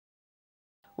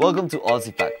Welcome to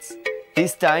Aussie Facts.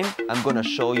 This time, I'm gonna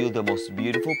show you the most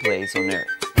beautiful place on Earth,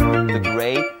 the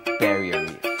Great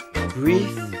Barrier Reef.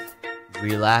 Breathe,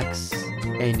 relax,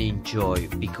 and enjoy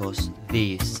because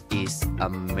this is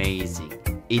amazing.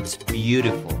 It's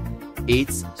beautiful.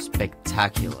 It's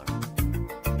spectacular.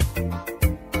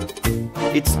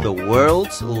 It's the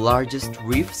world's largest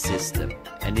reef system,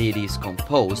 and it is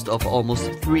composed of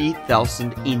almost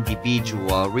 3,000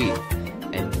 individual reefs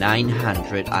and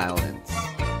 900 islands.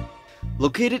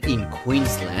 Located in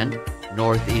Queensland,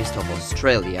 northeast of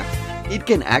Australia, it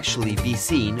can actually be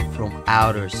seen from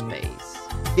outer space.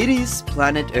 It is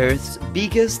planet Earth's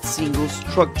biggest single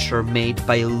structure made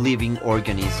by living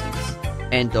organisms.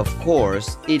 And of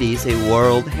course, it is a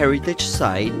World Heritage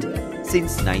Site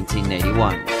since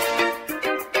 1981.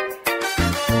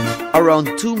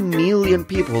 Around 2 million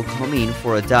people come in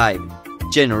for a dive,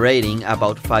 generating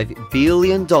about $5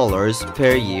 billion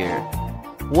per year.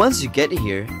 Once you get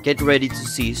here, get ready to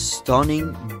see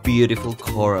stunning, beautiful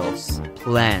corals,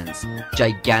 plants,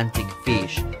 gigantic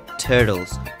fish,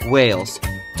 turtles, whales,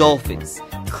 dolphins,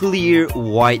 clear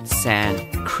white sand,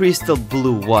 crystal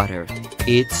blue water.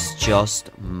 It's just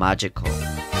magical.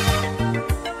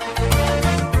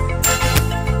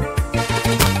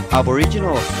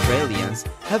 Aboriginal Australians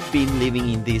have been living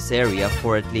in this area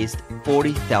for at least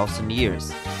 40,000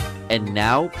 years. And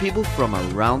now people from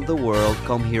around the world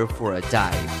come here for a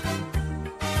dive.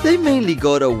 They mainly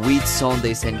go to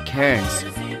Whitsundays and Cairns.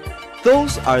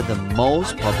 Those are the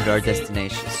most popular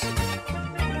destinations.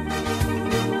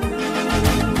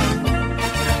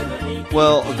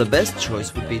 Well, the best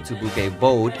choice would be to book a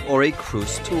boat or a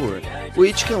cruise tour,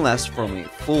 which can last from a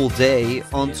full day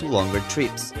on to longer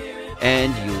trips.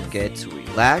 And you'll get to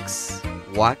relax,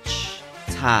 watch,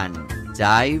 tan,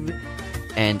 dive,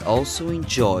 and also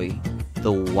enjoy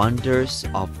the wonders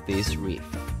of this reef.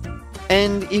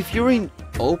 And if you're in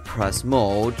Oprah's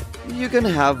mode, you can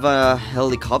have a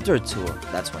helicopter tour.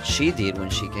 That's what she did when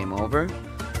she came over.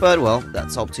 But well,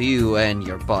 that's up to you and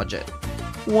your budget.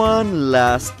 One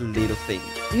last little thing.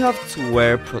 You have to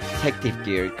wear protective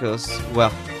gear because,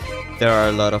 well, there are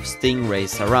a lot of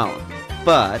stingrays around.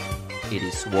 But it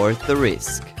is worth the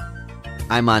risk.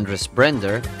 I'm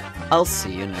Brender. I'll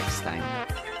see you next time.